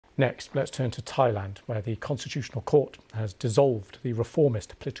Next, let's turn to Thailand, where the Constitutional Court has dissolved the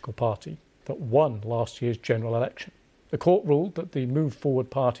reformist political party that won last year's general election. The court ruled that the Move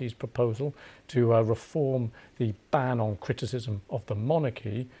Forward Party's proposal to reform the ban on criticism of the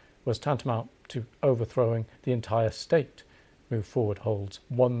monarchy was tantamount to overthrowing the entire state. Move Forward holds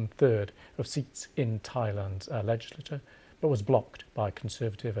 1/3 of seats in Thailand's legislature, but was blocked by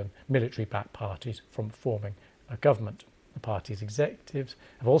conservative and military-backed parties from forming a government. The party's executives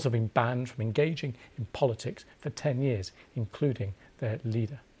have also been banned from engaging in politics for 10 years, including their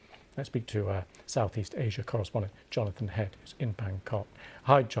leader. Let's speak to Southeast Asia correspondent Jonathan Head, who's in Bangkok.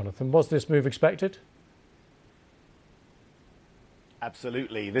 Hi, Jonathan. Was this move expected?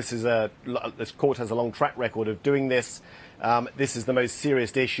 Absolutely. This court has a long track record of doing this. This is the most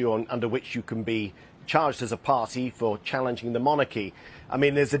serious issue under which you can be charged as a party for challenging the monarchy. I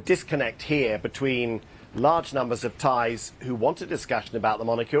mean, there's a disconnect here between large numbers of Thais who want a discussion about the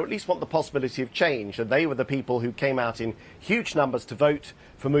monarchy, or at least want the possibility of change. And they were the people who came out in huge numbers to vote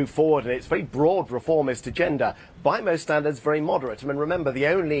for Move Forward and its very broad reformist agenda. By most standards, very moderate. I mean, remember, the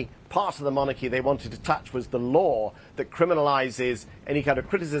only part of the monarchy they wanted to touch was the law that criminalises any kind of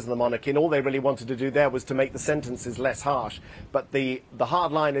criticism of the monarchy, and all they really wanted to do there was to make the sentences less harsh. But the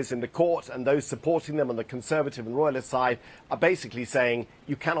hardliners in the court and those supporting them on the conservative and royalist side are basically saying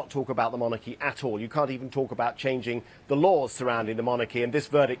you cannot talk about the monarchy at all. You can't even talk about changing the laws surrounding the monarchy, and this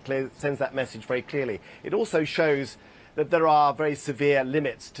verdict sends that message very clearly. It also shows that there are very severe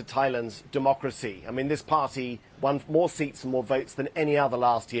limits to Thailand's democracy. I mean, this party won more seats and more votes than any other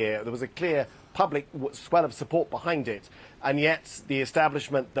last year. There was a clear public swell of support behind it, and yet the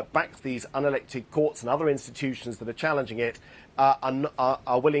establishment that backs these unelected courts and other institutions that are challenging it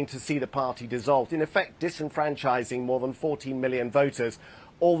are willing to see the party dissolved, in effect disenfranchising more than 14 million voters.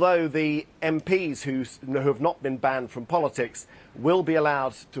 Although the MPs who have not been banned from politics will be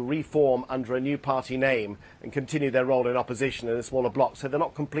allowed to reform under a new party name and continue their role in opposition in a smaller bloc, so they're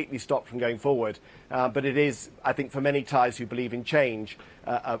not completely stopped from going forward. But it is, I think, for many Thais who believe in change,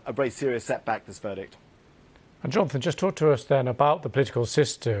 a very serious setback, this verdict. And Jonathan, just talk to us then about the political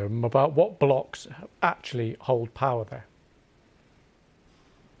system, about what blocs actually hold power there.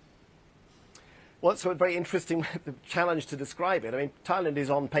 Well, it's a very interesting challenge to describe it. I mean, Thailand is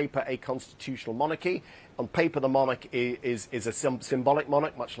on paper a constitutional monarchy. On paper, the monarch is a symbolic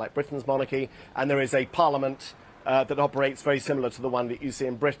monarch, much like Britain's monarchy, and there is a parliament that operates very similar to the one that you see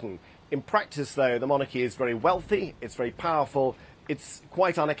in Britain. In practice, though, the monarchy is very wealthy, it's very powerful, it's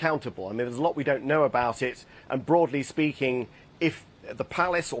quite unaccountable. I mean, there's a lot we don't know about it, and broadly speaking, if the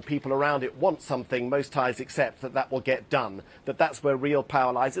palace or people around it want something, most Thais accept that that will get done, that's where real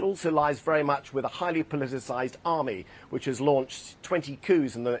power lies. It also lies very much with a highly politicised army, which has launched 20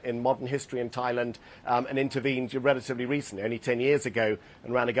 coups in modern history in Thailand and intervened relatively recently, only 10 years ago,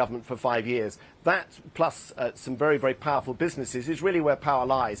 and ran a government for 5 years. That, plus some very, very powerful businesses, is really where power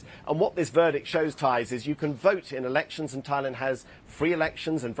lies. And what this verdict shows, Thais, is you can vote in elections, and Thailand has free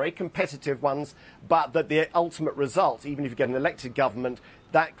elections and very competitive ones, but that the ultimate result, even if you get an elected government,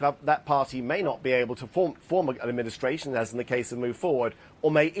 that party may not be able to form an administration, as in the case of Move Forward, or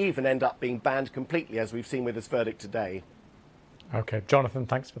may even end up being banned completely, as we've seen with this verdict today. OK, Jonathan,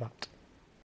 thanks for that.